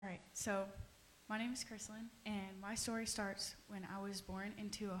So, my name is Chrislyn, and my story starts when I was born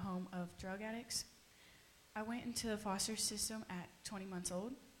into a home of drug addicts. I went into the foster system at 20 months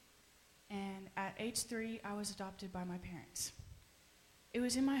old, and at age 3, I was adopted by my parents. It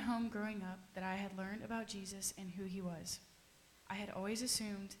was in my home growing up that I had learned about Jesus and who he was. I had always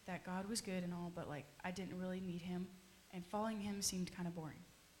assumed that God was good and all, but I didn't really need him, and following him seemed kind of boring.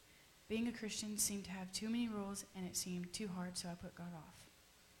 Being a Christian seemed to have too many rules, and it seemed too hard, so I put God off.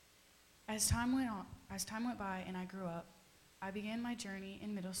 As time went by and I grew up, I began my journey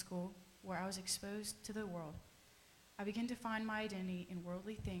in middle school where I was exposed to the world. I began to find my identity in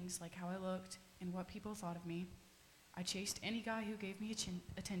worldly things like how I looked and what people thought of me. I chased any guy who gave me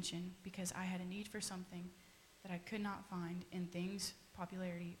attention because I had a need for something that I could not find in things,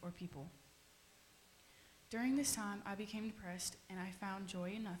 popularity, or people. During this time, I became depressed and I found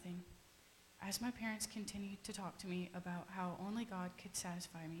joy in nothing. As my parents continued to talk to me about how only God could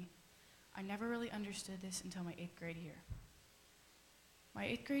satisfy me, I never really understood this until my 8th grade year. My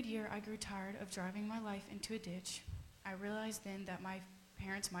 8th grade year, I grew tired of driving my life into a ditch. I realized then that my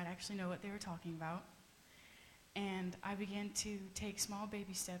parents might actually know what they were talking about, and I began to take small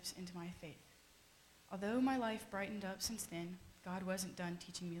baby steps into my faith. Although my life brightened up since then, God wasn't done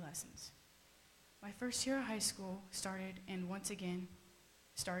teaching me lessons. My first year of high school started, and once again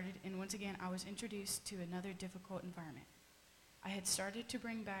I was introduced to another difficult environment. I had started to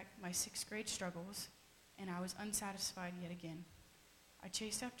bring back my 6th grade struggles, and I was unsatisfied yet again. I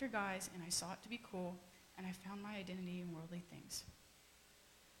chased after guys, and I sought to be cool, and I found my identity in worldly things.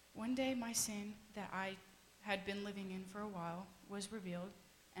 One day, my sin that I had been living in for a while was revealed,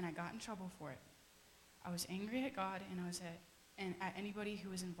 and I got in trouble for it. I was angry at God and at anybody who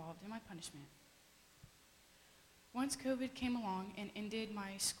was involved in my punishment. Once COVID came along and ended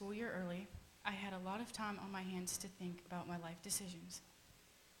my school year early, I had a lot of time on my hands to think about my life decisions.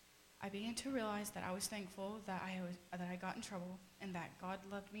 I began to realize that I was thankful that I got in trouble and that God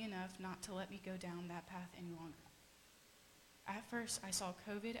loved me enough not to let me go down that path any longer. At first, I saw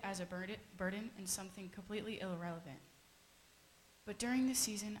COVID as a burden and something completely irrelevant. But during this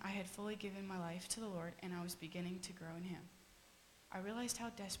season, I had fully given my life to the Lord, and I was beginning to grow in him. I realized how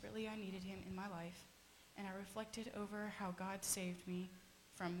desperately I needed him in my life, and I reflected over how God saved me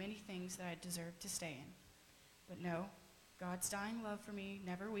from many things that I deserved to stay in. But no, God's dying love for me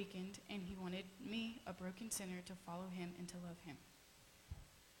never weakened, and he wanted me, a broken sinner, to follow him and to love him.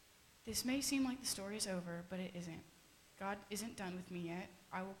 This may seem like the story is over, but it isn't. God isn't done with me yet.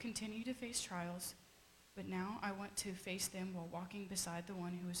 I will continue to face trials, but now I want to face them while walking beside the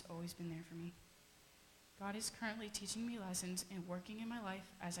one who has always been there for me. God is currently teaching me lessons and working in my life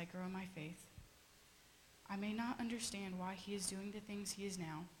as I grow in my faith. I may not understand why he is doing the things he is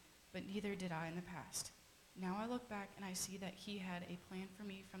now, but neither did I in the past. Now I look back and I see that he had a plan for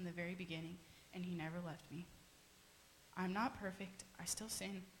me from the very beginning, and he never left me. I'm not perfect, I still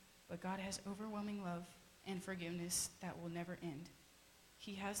sin, but God has overwhelming love and forgiveness that will never end.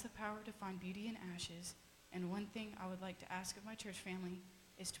 He has the power to find beauty in ashes, and one thing I would like to ask of my church family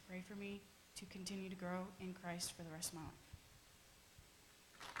is to pray for me to continue to grow in Christ for the rest of my life.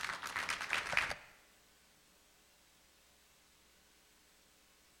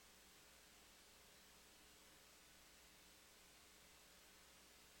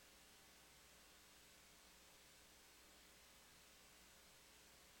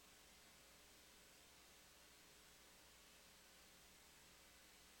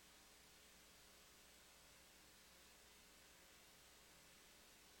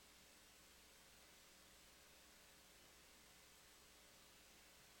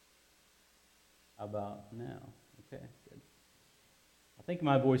 How about now? Okay, good. I think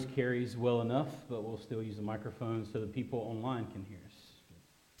my voice carries well enough, but we'll still use the microphone so the people online can hear us.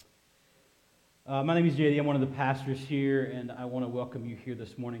 My name is JD. I'm one of the pastors here, and I want to welcome you here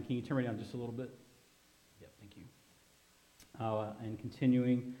this morning. Can you turn me down just a little bit? Yep, thank you. And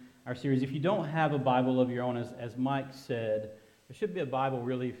continuing our series, if you don't have a Bible of your own, as Mike said, there should be a Bible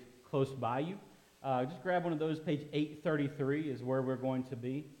really close by you. Just grab one of those. Page 833 is where we're going to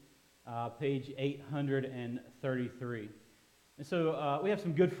be. Page 833. And so we have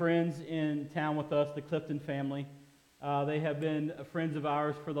some good friends in town with us, the Clifton family. They have been friends of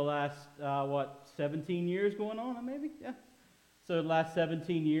ours for the last, 17 years going on, maybe? Yeah. So the last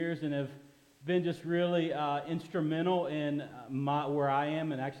 17 years, and have been just really instrumental in where I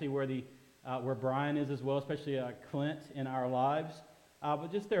am, and actually where Brian is as well, especially Clint in our lives. But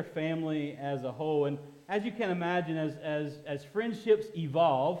just their family as a whole. And as you can imagine, as friendships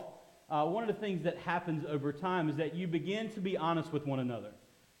evolve, one of the things that happens over time is that you begin to be honest with one another.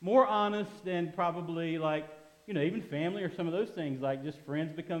 More honest than probably even family or some of those things, like just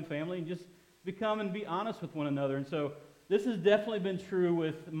friends become family and just become and be honest with one another. And so this has definitely been true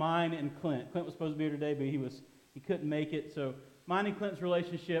with mine and Clint. Clint was supposed to be here today, but he couldn't make it. So mine and Clint's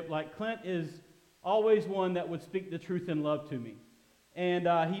relationship, like Clint is always one that would speak the truth in love to me. And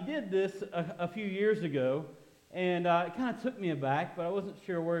he did this a few years ago, and it kind of took me aback, but I wasn't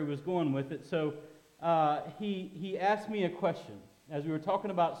sure where he was going with it. So he asked me a question. As we were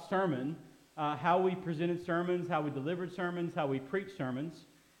talking about sermon, how we presented sermons, how we delivered sermons, how we preached sermons,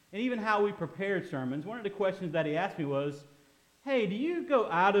 and even how we prepared sermons, one of the questions that he asked me was, hey, do you go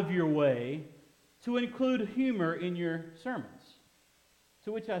out of your way to include humor in your sermons?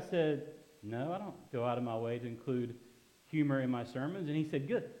 To which I said, no, I don't go out of my way to include humor in my sermons. And he said,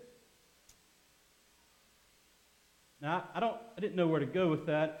 good. Now, I didn't know where to go with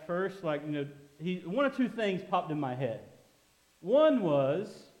that. First, one or two things popped in my head. One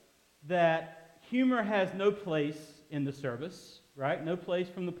was that humor has no place in the service, right? No place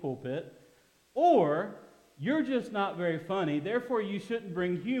from the pulpit. Or you're just not very funny, therefore you shouldn't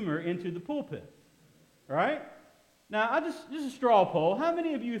bring humor into the pulpit, right? Now, just a straw poll. How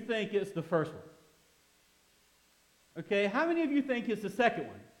many of you think it's the first one? Okay, how many of you think it's the second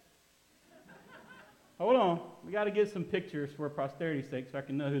one? Hold on. We got to get some pictures for posterity's sake so I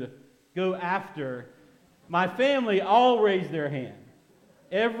can know who to go after. My family all raised their hand.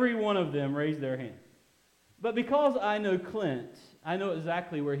 Every one of them raised their hand. But because I know Clint, I know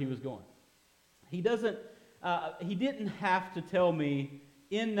exactly where he was going. He didn't have to tell me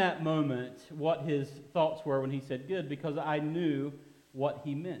in that moment what his thoughts were when he said good, because I knew what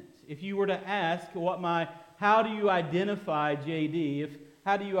he meant. If you were to ask how do you identify JD,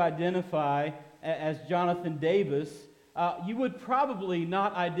 how do you identify as Jonathan Davis, you would probably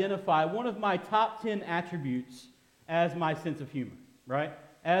not identify one of my top 10 attributes as my sense of humor, right?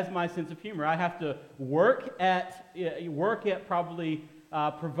 As my sense of humor. I have to work at probably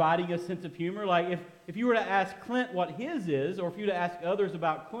providing a sense of humor. Like if you were to ask Clint what his is, or if you were to ask others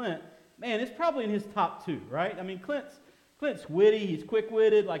about Clint, man, it's probably in his top 2, right? I mean, Clint's witty, he's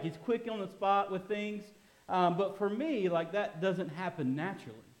quick-witted, like he's quick on the spot with things. But for me, like that doesn't happen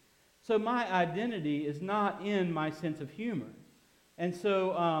naturally. So my identity is not in my sense of humor. And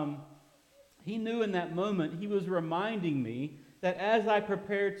so he knew in that moment, he was reminding me that as I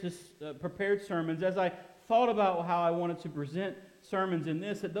prepared sermons, as I thought about how I wanted to present sermons in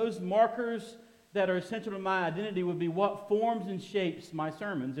this, that those markers that are essential to my identity would be what forms and shapes my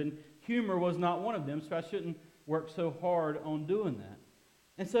sermons. And humor was not one of them, so I shouldn't work so hard on doing that.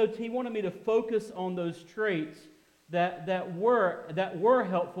 And so he wanted me to focus on those traits that were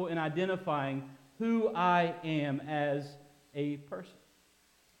helpful in identifying who I am as a person.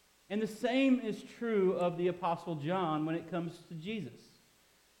 And the same is true of the Apostle John when it comes to Jesus.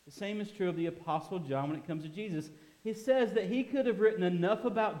 The same is true of the Apostle John when it comes to Jesus. He says that he could have written enough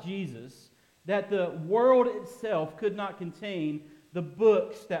about Jesus that the world itself could not contain the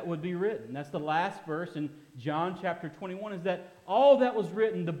books that would be written. That's the last verse in John chapter 21, is that all that was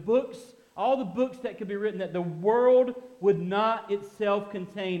written, all the books that could be written, that the world would not itself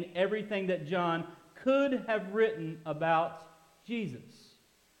contain everything that John could have written about Jesus.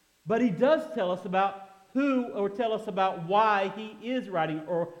 But he does tell us about tell us about why he is writing,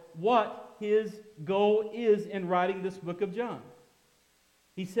 or what his goal is in writing this book of John.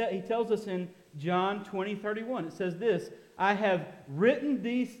 He tells us in John 20:31, it says this, I have written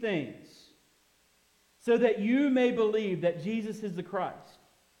these things so that you may believe that Jesus is the Christ,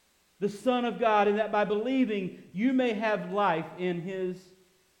 the Son of God, and that by believing you may have life in his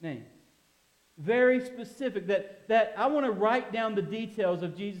name. Very specific, that I want to write down the details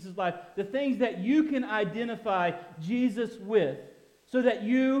of Jesus' life, the things that you can identify Jesus with, so that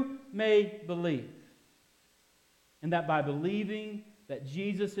you may believe. And that by believing that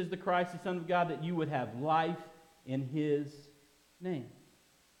Jesus is the Christ, the Son of God, that you would have life in his name.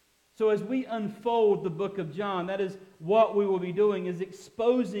 So as we unfold the book of John, that is what we will be doing, is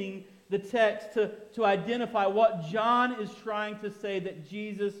exposing the text to identify what John is trying to say, that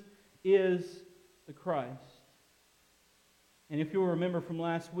Jesus is the Christ. And if you'll remember from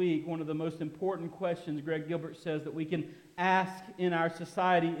last week, one of the most important questions Greg Gilbert says that we can ask in our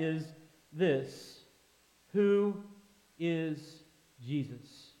society is this: who is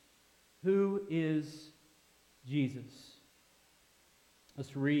Jesus? Who is Jesus?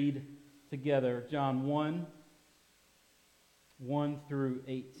 Let's read together John 1 through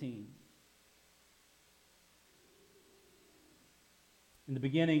 18. In the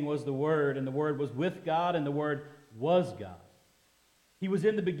beginning was the Word, and the Word was with God, and the Word was God. He was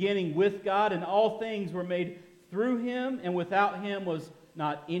in the beginning with God, and all things were made through him, and without him was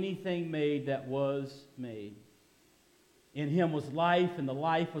not anything made that was made. In him was life, and the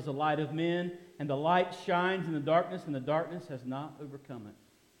life was the light of men, and the light shines in the darkness, and the darkness has not overcome it.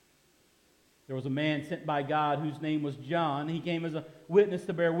 There was a man sent by God whose name was John. He came as a witness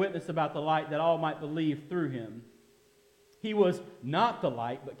to bear witness about the light, that all might believe through him. He was not the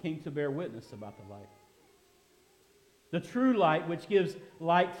light, but came to bear witness about the light. The true light, which gives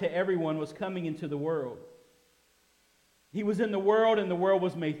light to everyone, was coming into the world. He was in the world, and the world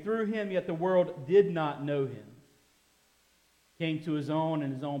was made through him, yet the world did not know him. Came to his own,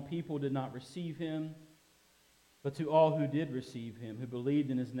 and his own people did not receive him. But to all who did receive him, who believed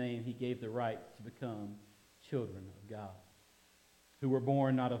in his name, he gave the right to become children of God, who were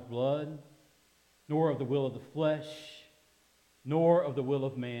born not of blood, nor of the will of the flesh, nor of the will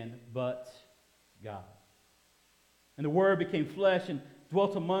of man, but God. And the Word became flesh and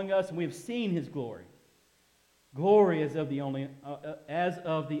dwelt among us, and we have seen his glory. Glory as of the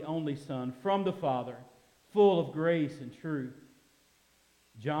only Son, from the Father, full of grace and truth.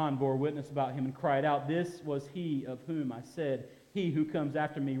 John bore witness about him and cried out, "This was he of whom I said, he who comes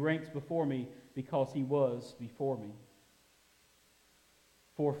after me ranks before me, because he was before me."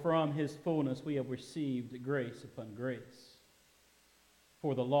 For from his fullness we have received grace upon grace.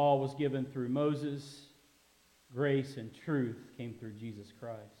 For the law was given through Moses, grace and truth came through Jesus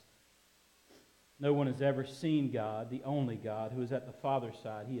Christ. No one has ever seen God, the only God, who is at the Father's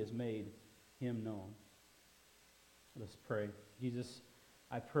side. He has made him known. Let's pray. Jesus,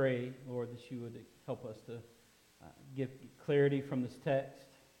 I pray, Lord, that you would help us to give clarity from this text.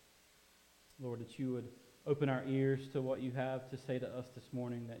 Lord, that you would open our ears to what you have to say to us this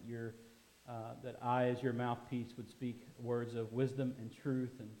morning, that I, as your mouthpiece, would speak words of wisdom and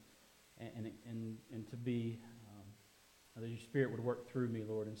truth, and to be, that your Spirit would work through me,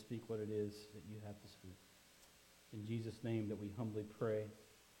 Lord, and speak what it is that you have to speak. In Jesus' name that we humbly pray.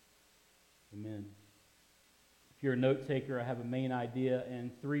 Amen. If you're a note taker, I have a main idea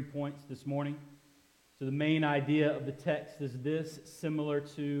and 3 points this morning. So the main idea of the text is this, similar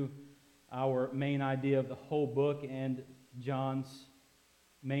to our main idea of the whole book and John's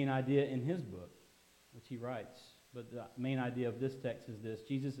main idea in his book, which he writes. But the main idea of this text is this: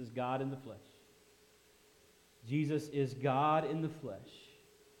 Jesus is God in the flesh. Jesus is God in the flesh,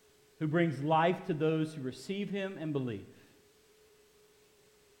 who brings life to those who receive him and believe.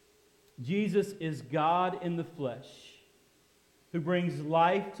 Jesus is God in the flesh, who brings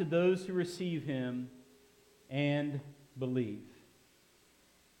life to those who receive him and believe.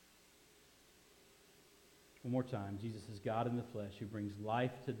 One more time. Jesus is God in the flesh, who brings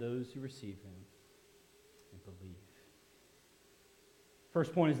life to those who receive him and believe.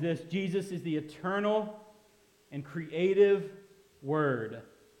 First point is this: Jesus is the eternal and creative Word.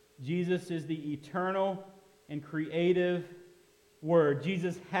 Jesus is the eternal and creative Word.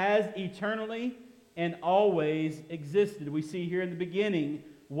 Jesus has eternally and always existed. We see here in the beginning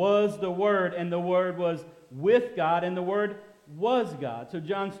was the Word, and the Word was with God, and the Word was God. So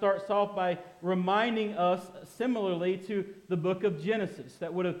John starts off by reminding us, similarly to the book of Genesis,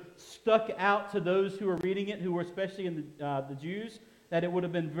 that would have stuck out to those who were reading it, who were especially in the Jews, that it would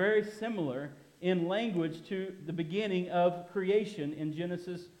have been very similar in language to the beginning of creation in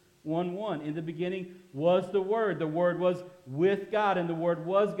Genesis 1:1. In the beginning was the Word. The Word was with God, and the Word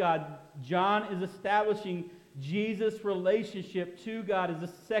was God. John is establishing Jesus' relationship to God as the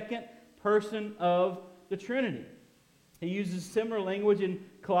second person of the Trinity. He uses similar language in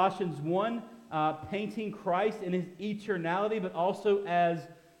Colossians 1, painting Christ in his eternality, but also as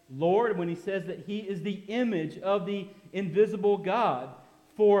Lord, when he says that he is the image of the invisible God.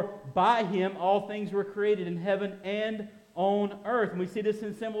 For by him all things were created in heaven and on earth. And we see this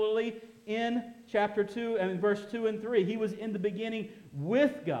similarly in chapter 2 and verse 2 and 3. He was in the beginning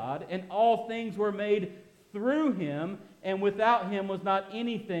with God, and all things were made through him, and without him was not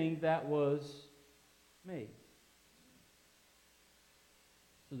anything that was made.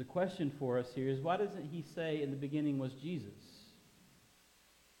 So the question for us here is, why doesn't he say in the beginning was Jesus?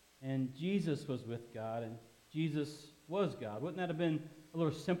 And Jesus was with God, and Jesus was God. Wouldn't that have been a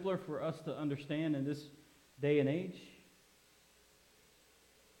little simpler for us to understand in this day and age?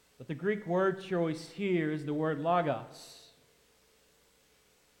 But the Greek word choice here is the word logos.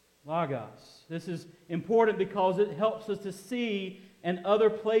 Logos. This is important because it helps us to see in other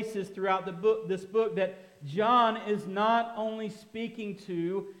places throughout this book that John is not only speaking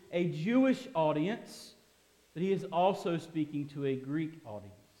to a Jewish audience, but he is also speaking to a Greek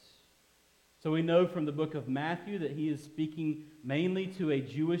audience. So we know from the book of Matthew that he is speaking mainly to a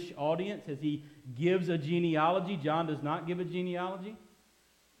Jewish audience as he gives a genealogy. John does not give a genealogy.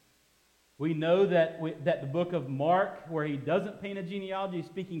 We know that the book of Mark, where he doesn't paint a genealogy, he's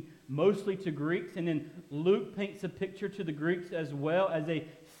speaking mostly to Greeks. And then Luke paints a picture to the Greeks as well as a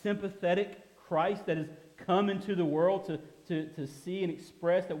sympathetic Christ that has come into the world to see and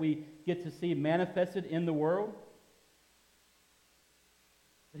express, that we get to see manifested in the world.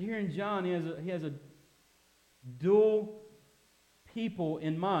 But here in John, he has a dual people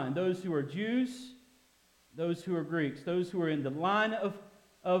in mind. Those who are Jews, those who are Greeks, those who are in the line of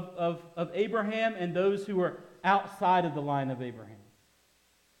Abraham, and those who are outside of the line of Abraham.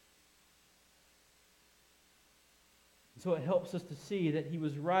 So it helps us to see that he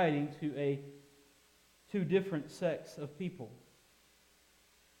was writing to two different sects of people.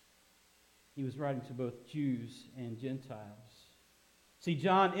 He was writing to both Jews and Gentiles. See,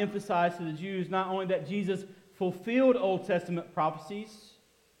 John emphasized to the Jews not only that Jesus fulfilled Old Testament prophecies,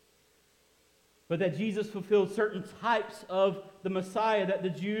 but that Jesus fulfilled certain types of the Messiah that the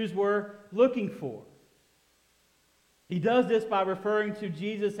Jews were looking for. He does this by referring to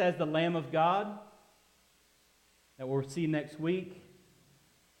Jesus as the Lamb of God, that we'll see next week.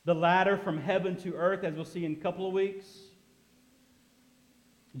 The ladder from heaven to earth, as we'll see in a couple of weeks.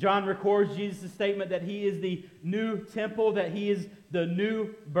 John records Jesus' statement that he is the new temple, that he is the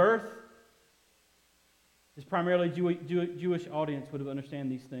new birth. His primarily Jewish audience would have understood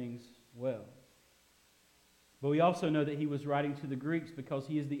these things well. But we also know that he was writing to the Greeks because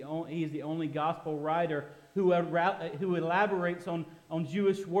he is the only gospel writer who elaborates on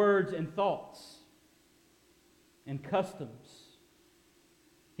Jewish words and thoughts and customs.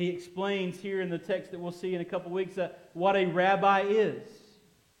 He explains here in the text that we'll see in a couple weeks what a rabbi is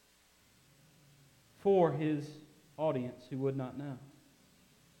for his audience who would not know.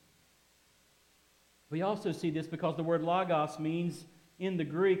 We also see this because the word logos means in the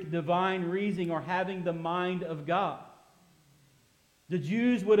Greek divine reasoning or having the mind of God. The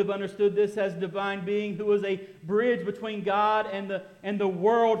Jews would have understood this as divine being who was a bridge between God and the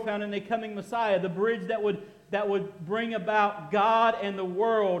world found in a coming Messiah. The bridge that would bring about God and the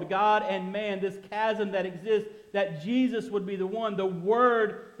world, God and man, this chasm that exists, that Jesus would be the one, the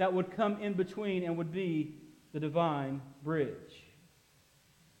Word that would come in between and would be the divine bridge.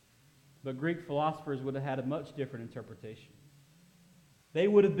 But Greek philosophers would have had a much different interpretation. They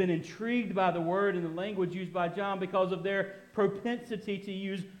would have been intrigued by the word and the language used by John because of their propensity to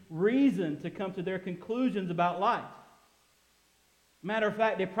use reason to come to their conclusions about life. Matter of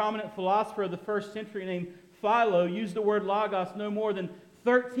fact, a prominent philosopher of the first century named Philo used the word logos no more than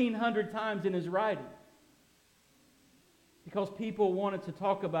 1,300 times in his writing because people wanted to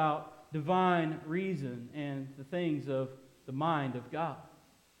talk about divine reason and the things of the mind of God.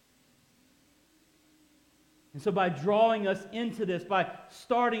 And so by drawing us into this, by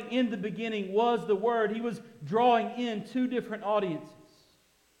starting in the beginning was the Word, he was drawing in two different audiences.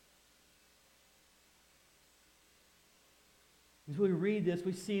 As we read this,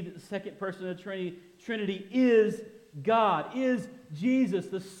 we see that the second person of the Trinity is God, is Jesus,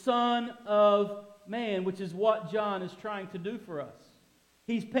 the Son of Man, which is what John is trying to do for us.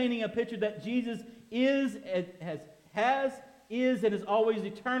 He's painting a picture that Jesus is, and is always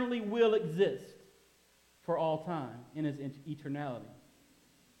eternally will exist for all time in his eternality.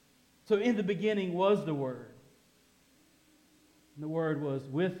 So in the beginning was the Word. And the Word was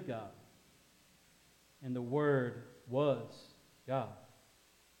with God. And the Word was God.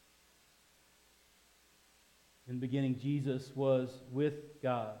 In the beginning, Jesus was with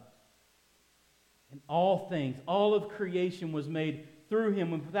God. And all things, all of creation was made through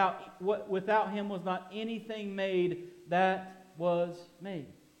him. And without him was not anything made that was made.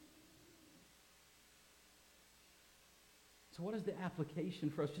 So what is the application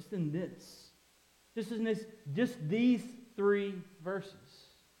for us just in this? Just these three verses.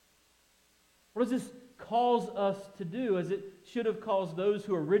 What does this cause us to do as it should have caused those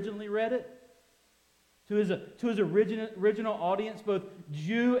who originally read it? To his original audience, both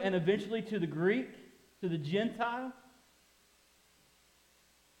Jew and eventually to the Greek, to the Gentile?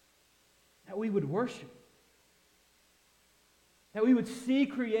 That we would worship. That we would see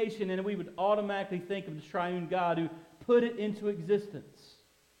creation and we would automatically think of the triune God who put it into existence.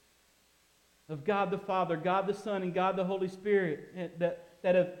 Of God the Father, God the Son, and God the Holy Spirit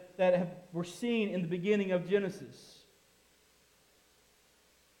that were seen in the beginning of Genesis.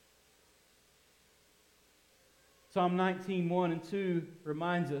 Psalm 19, 1 and 2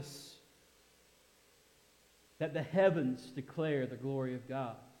 reminds us that the heavens declare the glory of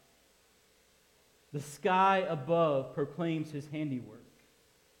God. The sky above proclaims his handiwork.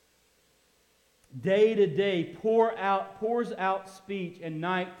 Day to day pours out speech, and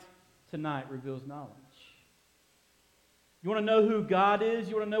night to night reveals knowledge. You want to know who God is?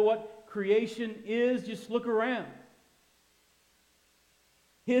 You want to know what creation is, just look around.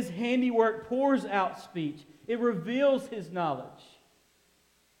 His handiwork pours out speech. It reveals His knowledge.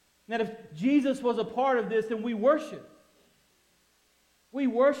 And that if Jesus was a part of this, then we worship. We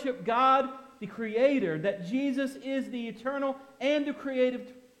worship God, the Creator, that Jesus is the eternal and the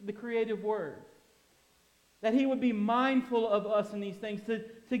creative Word. That He would be mindful of us in these things,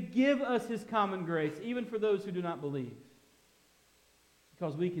 to give us His common grace, even for those who do not believe.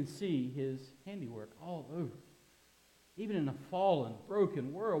 Because we can see His handiwork all over. Even in a fallen,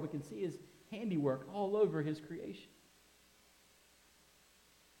 broken world, we can see His handiwork all over His creation.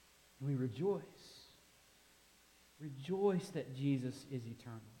 And we rejoice. Rejoice that Jesus is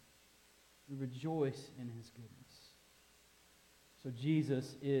eternal. We rejoice in His goodness. So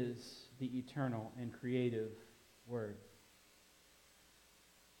Jesus is the eternal and creative Word.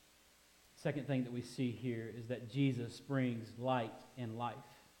 Second thing that we see here is that Jesus brings light and life.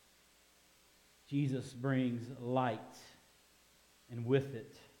 Jesus brings light, and with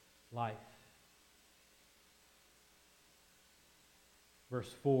it, life.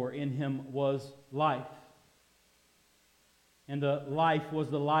 Verse 4, in Him was life, and the life was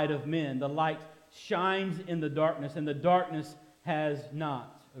the light of men. The light shines in the darkness, and the darkness has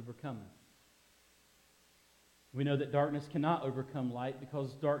not overcome it. We know that darkness cannot overcome light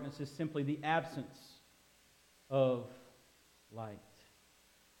because darkness is simply the absence of light.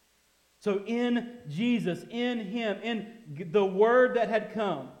 So in Jesus, in Him, in the Word that had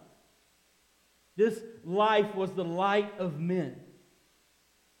come, this life was the light of men.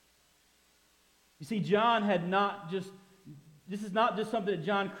 You see, John had not just, this is not just something that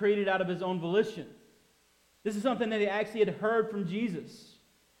John created out of his own volition. This is something that he actually had heard from Jesus.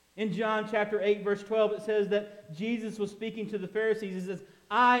 In John chapter 8, verse 12, it says that Jesus was speaking to the Pharisees. He says,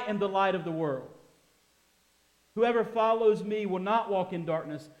 I am the light of the world. Whoever follows me will not walk in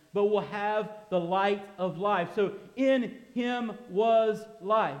darkness, but will have the light of life. So in Him was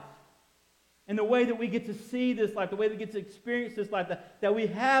life. And the way that we get to see this life, the way that we get to experience this life, that we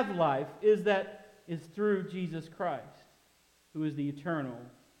have life, is through Jesus Christ, who is the eternal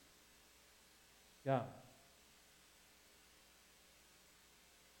God.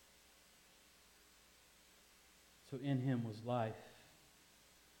 So in Him was life,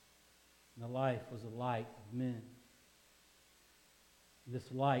 and the life was the light of men. This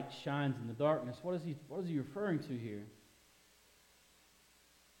light shines in the darkness. What is he referring to here?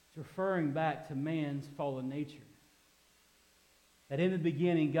 It's referring back to man's fallen nature. That in the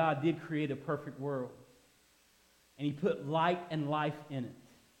beginning, God did create a perfect world. And He put light and life in it.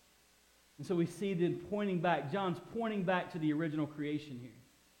 And so we see them pointing back. John's pointing back to the original creation here.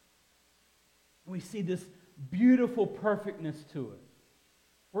 And we see this beautiful perfectness to it.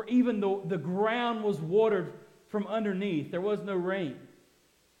 Where even though the ground was watered from underneath, there was no rain.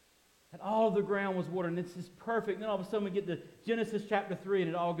 And all of the ground was watered, and it's just perfect. And then all of a sudden we get to Genesis chapter 3, and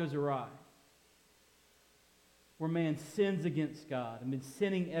it all goes awry. Where man sins against God and been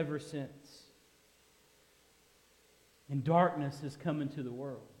sinning ever since. And darkness has come into the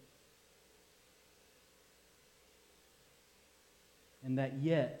world. And that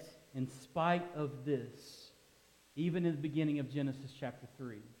yet, in spite of this, even in the beginning of Genesis chapter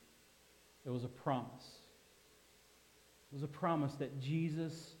 3, there was a promise. There was a promise that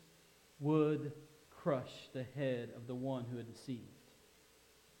Jesus would crush the head of the one who had deceived.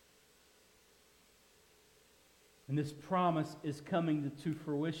 And this promise is coming to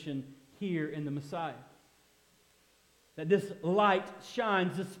fruition here in the Messiah. That this light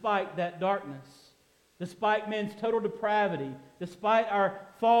shines despite that darkness. Despite man's total depravity, despite our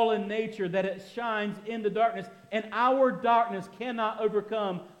fallen nature, that it shines in the darkness. And our darkness cannot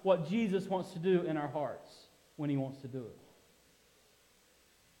overcome what Jesus wants to do in our hearts when He wants to do it.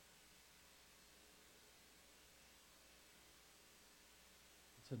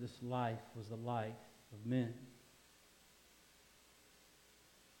 So this life was the light of men.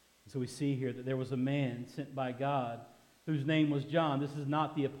 So we see here that there was a man sent by God whose name was John. This is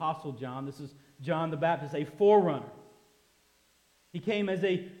not the Apostle John. This is John the Baptist, a forerunner. He came as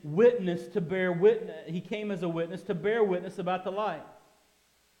a witness to bear witness. He came as a witness to bear witness about the light,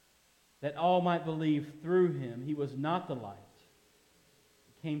 that all might believe through him. He was not the light.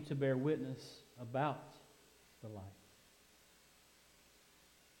 He came to bear witness about the light.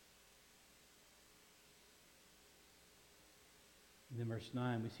 And in verse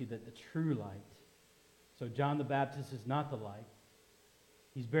 9, we see that the true light. So John the Baptist is not the light.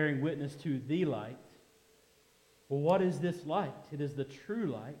 He's bearing witness to the light. Well, what is this light? It is the true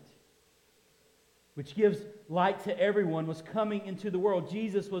light, which gives light to everyone, was coming into the world.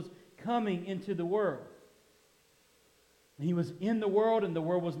 Jesus was coming into the world. And He was in the world, and the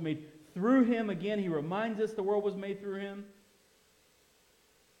world was made through him. Again, he reminds us the world was made through him.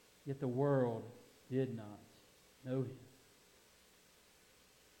 Yet the world did not know him.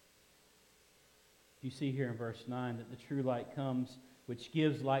 You see here in verse 9 that the true light comes, which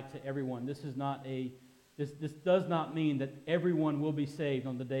gives light to everyone. This does not mean that everyone will be saved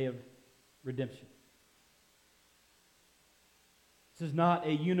on the day of redemption. This is not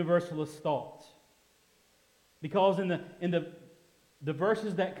a universalist thought. Because in the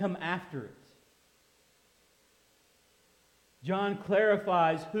verses that come after it, John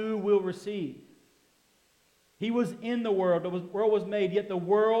clarifies who will receive. He was in the world was made, yet the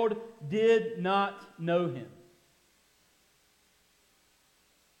world did not know him.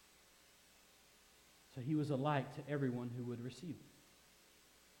 So he was a light to everyone who would receive him.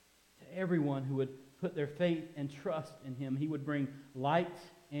 To everyone who would put their faith and trust in him, he would bring light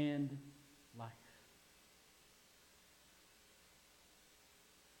and life.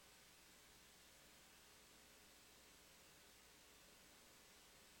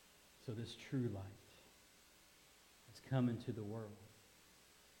 So this true light has come into the world.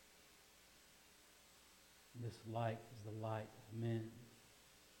 This light is the light of men.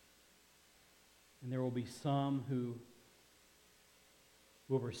 And there will be some who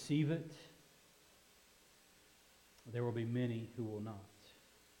will receive it. There will be many who will not.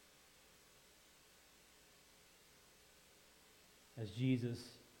 As Jesus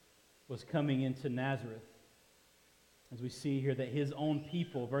was coming into Nazareth, as we see here that his own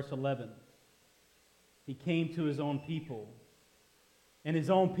people, verse 11, he came to his own people, and his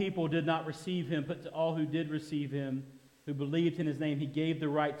own people did not receive him, but to all who did receive him, who believed in his name, he gave the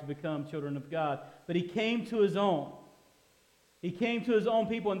right to become children of God. But he came to his own. He came to his own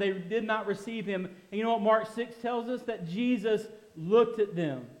people, and they did not receive him. And you know what Mark 6 tells us? That Jesus looked at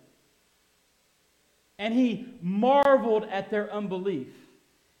them, and he marveled at their unbelief.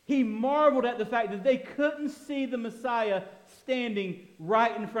 He marveled at the fact that they couldn't see the Messiah standing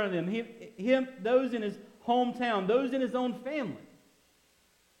right in front of them. Those in his hometown, those in his own family,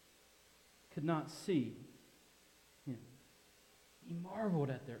 could not see him. He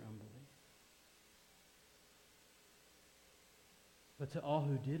marveled at their unbelief. But to all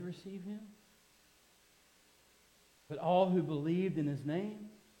who did receive him, but all who believed in his name,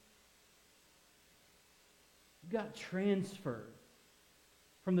 you got transferred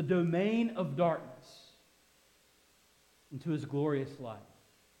from the domain of darkness into his glorious light.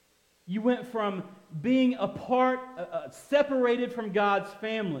 You went from being separated from God's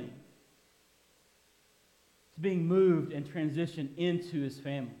family, to being moved and transitioned into his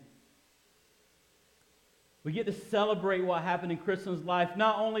family. We get to celebrate what happened in Kristen's life,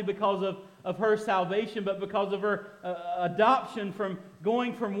 not only because of her salvation, but because of her adoption, from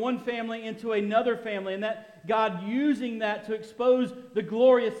going from one family into another family, and that God using that to expose the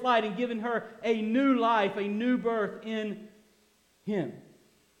glorious light and giving her a new life, a new birth in him,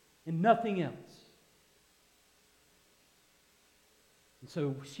 and nothing else. And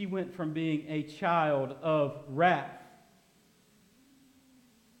so she went from being a child of wrath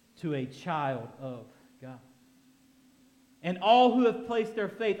to a child of God. And all who have placed their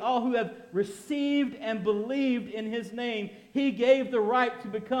faith, all who have received and believed in his name, he gave the right to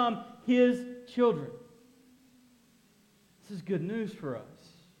become his children. This is good news for us.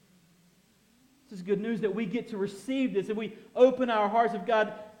 This is good news that we get to receive this. If we open our hearts, if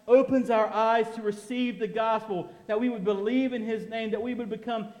God opens our eyes to receive the gospel, that we would believe in his name, that we would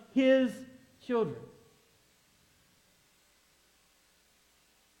become his children.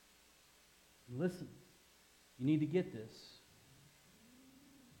 Listen, you need to get this.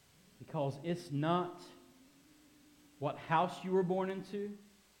 Because it's not what house you were born into.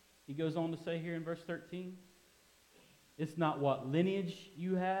 He goes on to say here in verse 13. It's not what lineage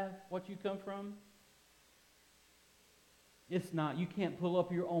you have, what you come from. It's not, you can't pull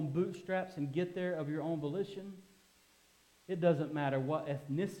up your own bootstraps and get there of your own volition. It doesn't matter what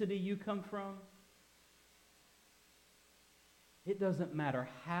ethnicity you come from. It doesn't matter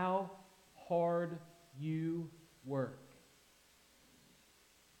how hard you work.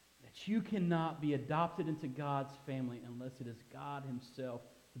 That you cannot be adopted into God's family unless it is God himself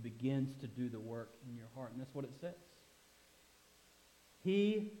who begins to do the work in your heart. And that's what it says.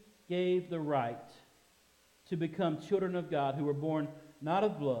 He gave the right to become children of God who were born not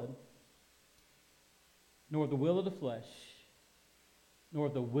of blood, nor the will of the flesh, nor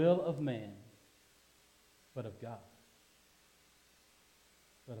the will of man, but of God.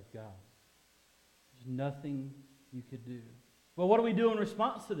 But of God. There's nothing you could do. Well, what do we do in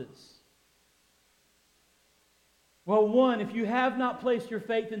response to this? Well, one, if you have not placed your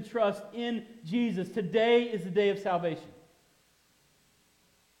faith and trust in Jesus, today is the day of salvation.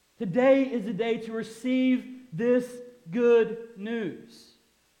 Today is the day to receive this good news.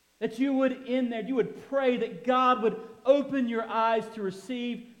 That you would, in there, you would pray that God would open your eyes to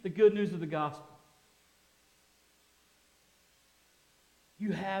receive the good news of the gospel.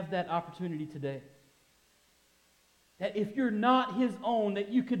 You have that opportunity today. That if you're not His own, that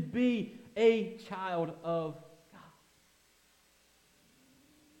you could be a child of God.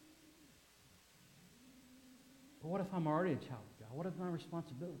 But what if I'm already a child of God? What is my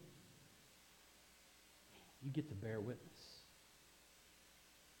responsibility? You get to bear witness.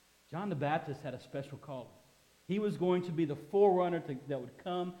 John the Baptist had a special calling. He was going to be the forerunner that would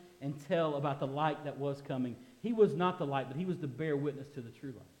come and tell about the light that was coming. He was not the light, but he was to bear witness to the true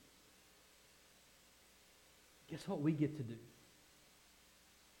light. Guess what we get to do?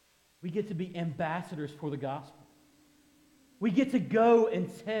 We get to be ambassadors for the gospel. We get to go and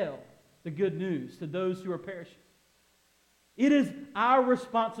tell the good news to those who are perishing. It is our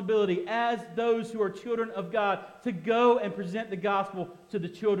responsibility as those who are children of God to go and present the gospel to the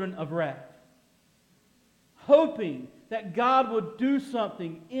children of wrath, hoping that God would do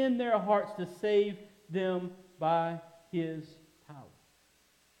something in their hearts to save them by His power.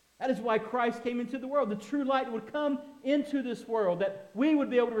 That is why Christ came into the world. The true light would come into this world, that we would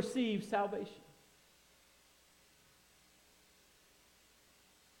be able to receive salvation.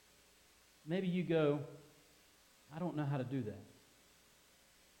 Maybe you go, I don't know how to do that.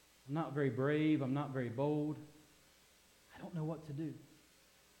 I'm not very brave. I'm not very bold. I don't know what to do.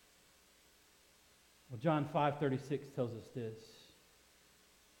 Well, John 5:36 tells us this.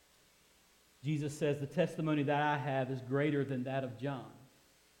 Jesus says, the testimony that I have is greater than that of John.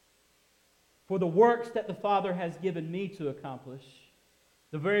 For the works that the Father has given me to accomplish,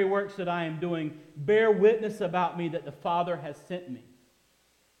 the very works that I am doing, bear witness about me that the Father has sent me.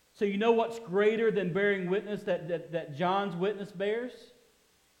 So you know what's greater than bearing witness that John's witness bears?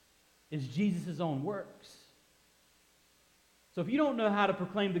 Is Jesus' own works. So if you don't know how to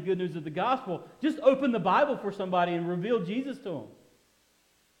proclaim the good news of the gospel, just open the Bible for somebody and reveal Jesus to them.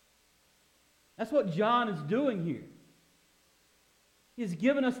 That's what John is doing here. He has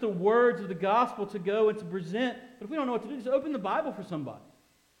given us the words of the gospel to go and to present, but if we don't know what to do, just open the Bible for somebody.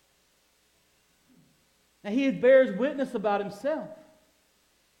 Now he bears witness about himself.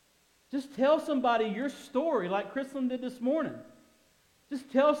 Just tell somebody your story like Chrislyn did this morning. Just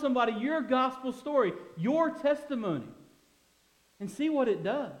tell somebody your gospel story, your testimony, and see what it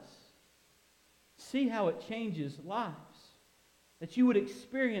does. See how it changes lives. That you would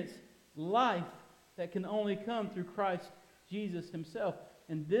experience life that can only come through Christ Jesus Himself.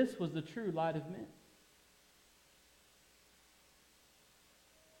 And this was the true light of men.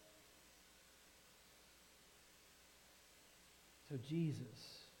 So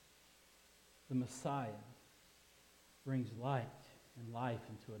Jesus, the Messiah, brings light and life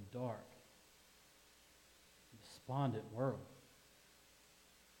into a dark, despondent world.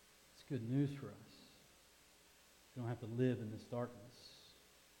 It's good news for us. We don't have to live in this darkness.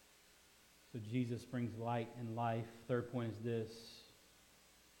 So Jesus brings light and life. Third point is this.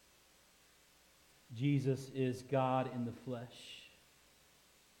 Jesus is God in the flesh,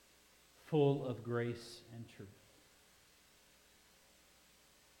 full of grace and truth.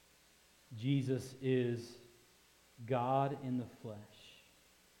 Jesus is God in the flesh,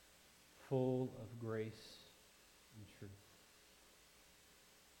 full of grace and truth.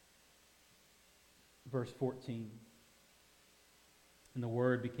 Verse 14. And the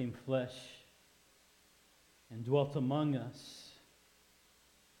Word became flesh and dwelt among us.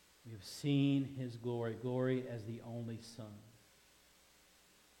 We have seen His glory, glory as the only Son.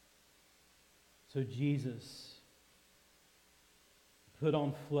 So Jesus put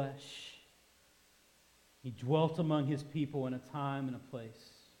on flesh. He dwelt among His people in a time and a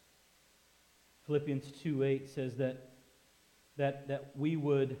place. Philippians 2:8 says that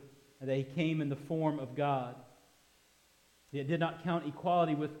He came in the form of God. Yet did not count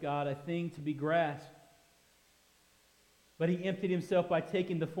equality with God a thing to be grasped. But He emptied Himself by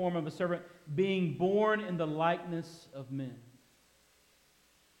taking the form of a servant, being born in the likeness of men.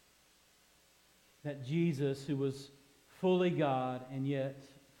 That Jesus, who was fully God and yet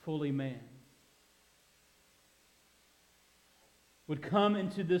fully man, would come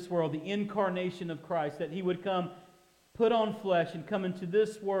into this world, the incarnation of Christ, that He would come, put on flesh, and come into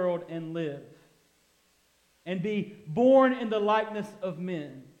this world and live, and be born in the likeness of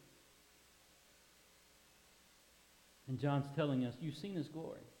men. And John's telling us, you've seen His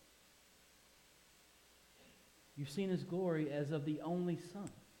glory. You've seen His glory as of the only Son.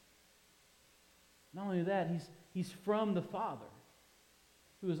 Not only that, He's from the Father,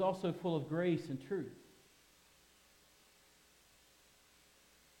 who is also full of grace and truth.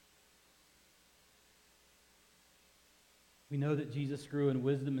 We know that Jesus grew in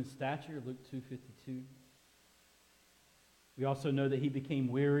wisdom and stature, Luke 2:52. We also know that he became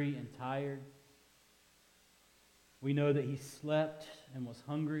weary and tired. We know that he slept and was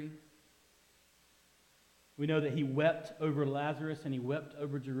hungry. We know that he wept over Lazarus and he wept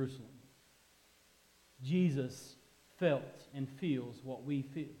over Jerusalem. Jesus felt and feels what we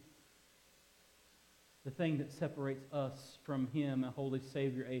feel. The thing that separates us from him, a holy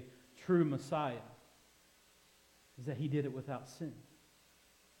Savior, a true Messiah, is that he did it without sin.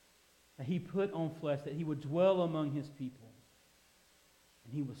 That he put on flesh, that he would dwell among his people.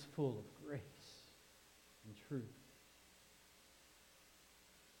 And he was full of grace and truth.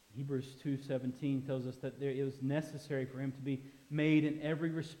 Hebrews 2:17 tells us that it was necessary for him to be made in every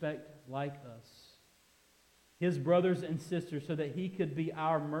respect like us, his brothers and sisters, so that he could be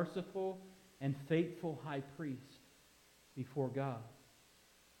our merciful and faithful high priest before God.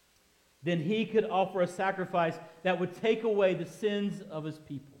 Then he could offer a sacrifice that would take away the sins of his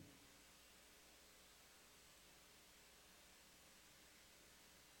people.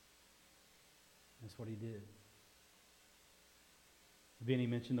 That's what he did. Vinny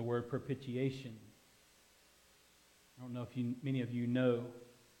mentioned the word propitiation. I don't know if many of you know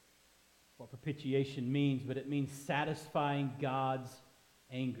what propitiation means, but it means satisfying God's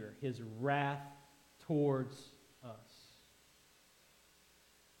anger, his wrath towards us.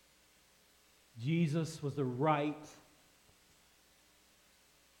 Jesus was the right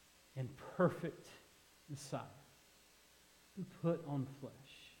and perfect Messiah who put on flesh,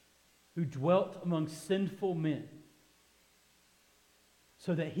 who dwelt among sinful men,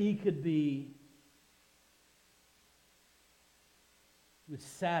 so that he would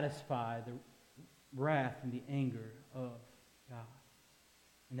satisfy the wrath and the anger of God.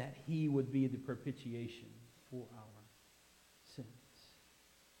 And that he would be the propitiation for our sins.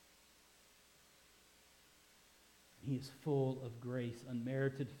 He is full of grace,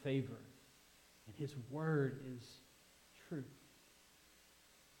 unmerited favor, and his word is true.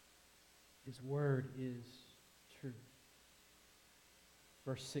 His word is true.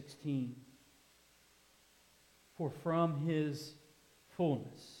 Verse 16, for from his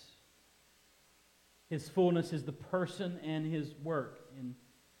fullness is the person and his work in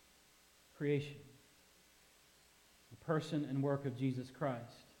creation. The person and work of Jesus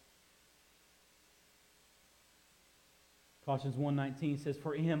Christ. Colossians 1:19 says,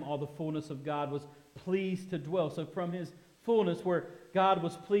 for in him all the fullness of God was pleased to dwell. So from his fullness, where God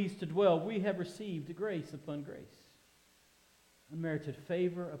was pleased to dwell, we have received grace upon grace. Unmerited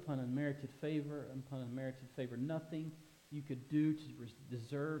favor upon unmerited favor upon unmerited favor. Nothing you could do to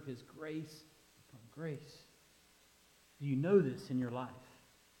deserve his grace upon grace. Do you know this in your life?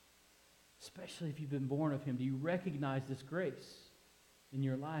 Especially if you've been born of him. Do you recognize this grace in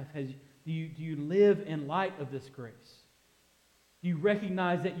your life? Do you live in light of this grace? Do you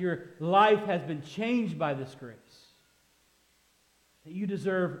recognize that your life has been changed by this grace? That you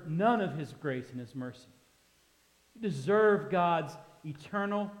deserve none of his grace and his mercy. You deserve God's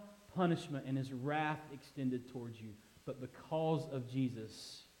eternal punishment and his wrath extended towards you. But because of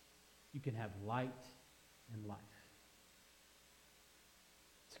Jesus, you can have light and life.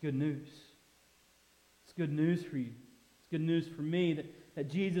 It's good news. It's good news for you. It's good news for me that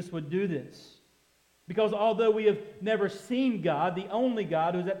Jesus would do this. Because although we have never seen God, the only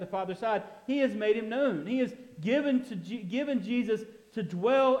God who's at the Father's side, he has made him known. He has given Jesus to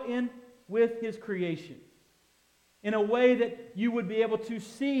dwell in with his creation in a way that you would be able to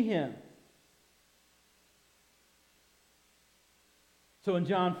see him. So in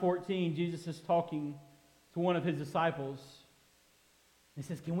John 14, Jesus is talking to one of his disciples. He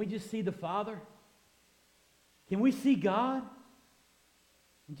says, can we just see the Father? Can we see God?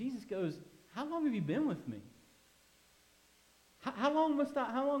 And Jesus goes, how long have you been with me? How long must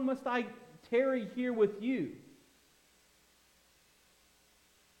I tarry here with you?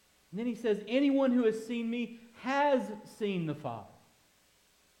 And then he says, anyone who has seen me has seen the Father.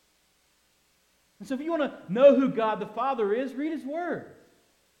 And so if you want to know who God the Father is, read his word.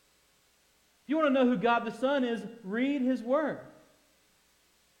 If you want to know who God the Son is, read his word.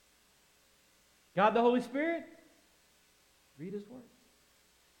 God the Holy Spirit, read his word.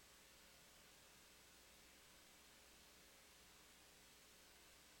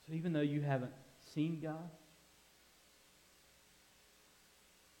 So even though you haven't seen God,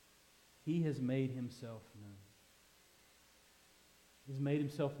 he has made himself known. He's made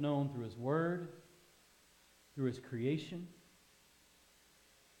himself known through his word, through his creation,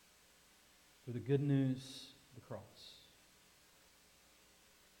 through the good news of the cross.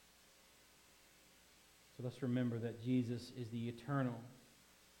 So let's remember that Jesus is the eternal,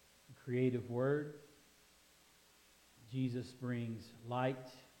 creative word. Jesus brings light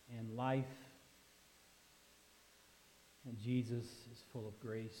and life. And Jesus is full of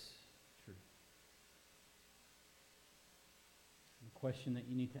grace, truth. And the question that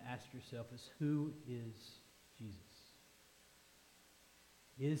you need to ask yourself is, who is Jesus?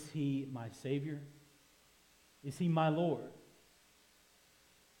 Is he my Savior? Is he my Lord?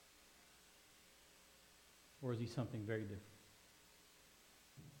 Or is he something very different?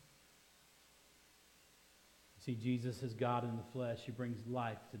 See, Jesus is God in the flesh. He brings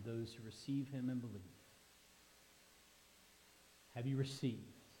life to those who receive him and believe. Have you received?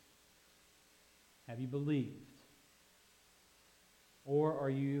 Have you believed? Or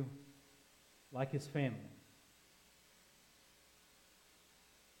are you like his family?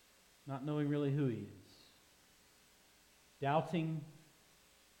 Not knowing really who he is. Doubting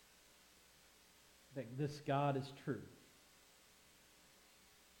that this God is true.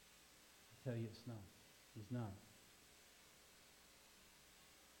 I tell you it's not. He's not.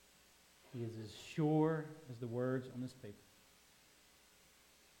 He is as sure as the words on this paper.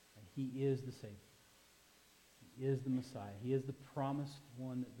 And he is the Savior. He is the Messiah. He is the promised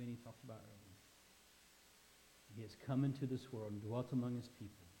one that Benny talked about earlier. He has come into this world and dwelt among his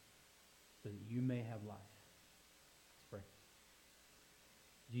people so that you may have life. Let's pray.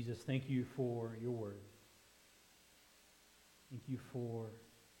 Jesus, thank you for your word. Thank you for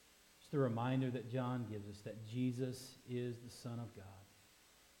the reminder that John gives us that Jesus is the Son of God.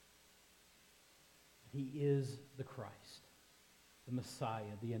 He is the Christ, the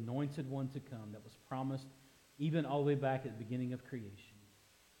Messiah, the anointed one to come that was promised even all the way back at the beginning of creation.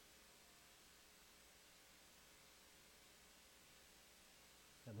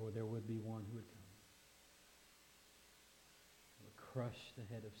 That, Lord, there would be one who would come, who would crush the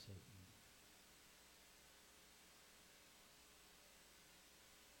head of Satan.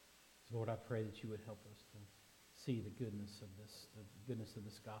 Lord, I pray that you would help us to see the goodness of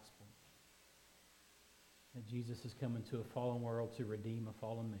this gospel. That Jesus has come into a fallen world to redeem a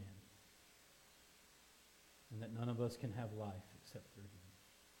fallen man. And that none of us can have life except through him.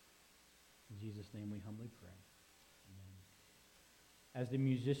 In Jesus' name we humbly pray. Amen. As the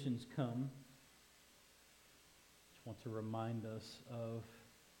musicians come, I just want to remind us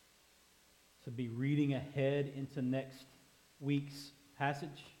to be reading ahead into next week's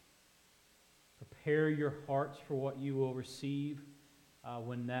passage. Prepare your hearts for what you will receive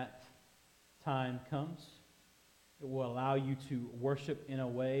when that time comes. It will allow you to worship in a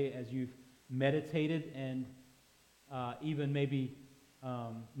way as you've meditated and even maybe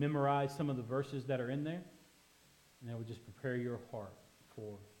memorize some of the verses that are in there. And it will just prepare your heart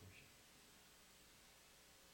for